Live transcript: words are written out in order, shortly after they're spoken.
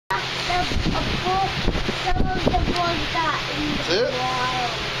Some of the ones that in the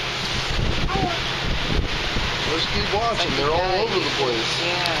wild. Let's keep watching. They're all over the place.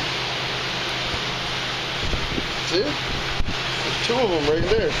 Yeah. See? There's 2 of them right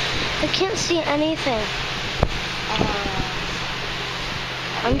there. I can't see anything.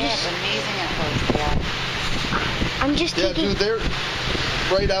 I'm just amazing at those. Yeah. I'm just Yeah, thinking. dude, they're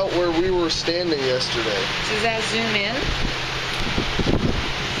right out where we were standing yesterday. Does that zoom in?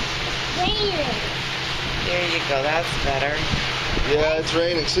 Raining. There you go. That's better. Yeah, it's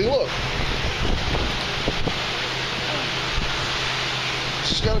raining. See, look.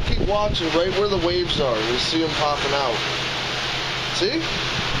 Just gotta keep watching right where the waves are. We see them popping out. See?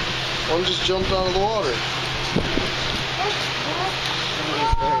 One just jumped out of the water.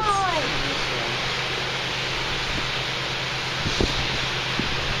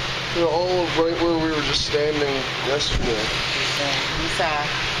 They're all right where we were just standing yesterday. We saw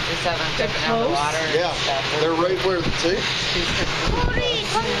them jumping out of the water. Yeah, they're right where, see? Cody,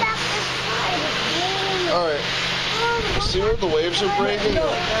 come back this side. Alright. See where the waves are breaking?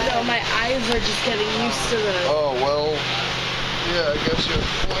 No, my eyes are just getting used to the... Oh, well, yeah, I guess you're...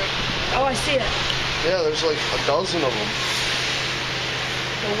 Oh, I see it. Yeah, there's like a dozen of them.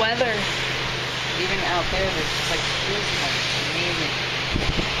 The weather. Even out there, there's just like schools of them. It's amazing.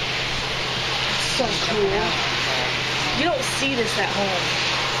 So cool. You don't see this at home.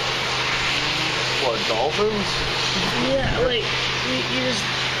 What, dolphins? Yeah, like,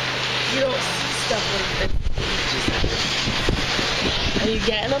 you don't see stuff like this. Are you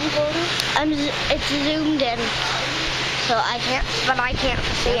getting them, Cody? It's zoomed in, so I can't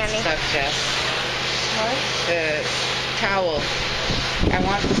see any. Stuff, Jess. What? The towel. I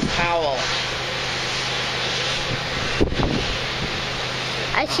want this towel.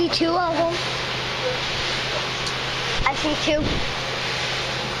 I see 2 of them. I see 2.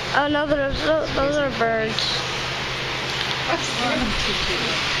 Oh no, those are birds.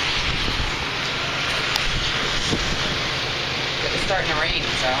 It's starting to rain,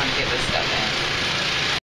 so I want to get this stuff in.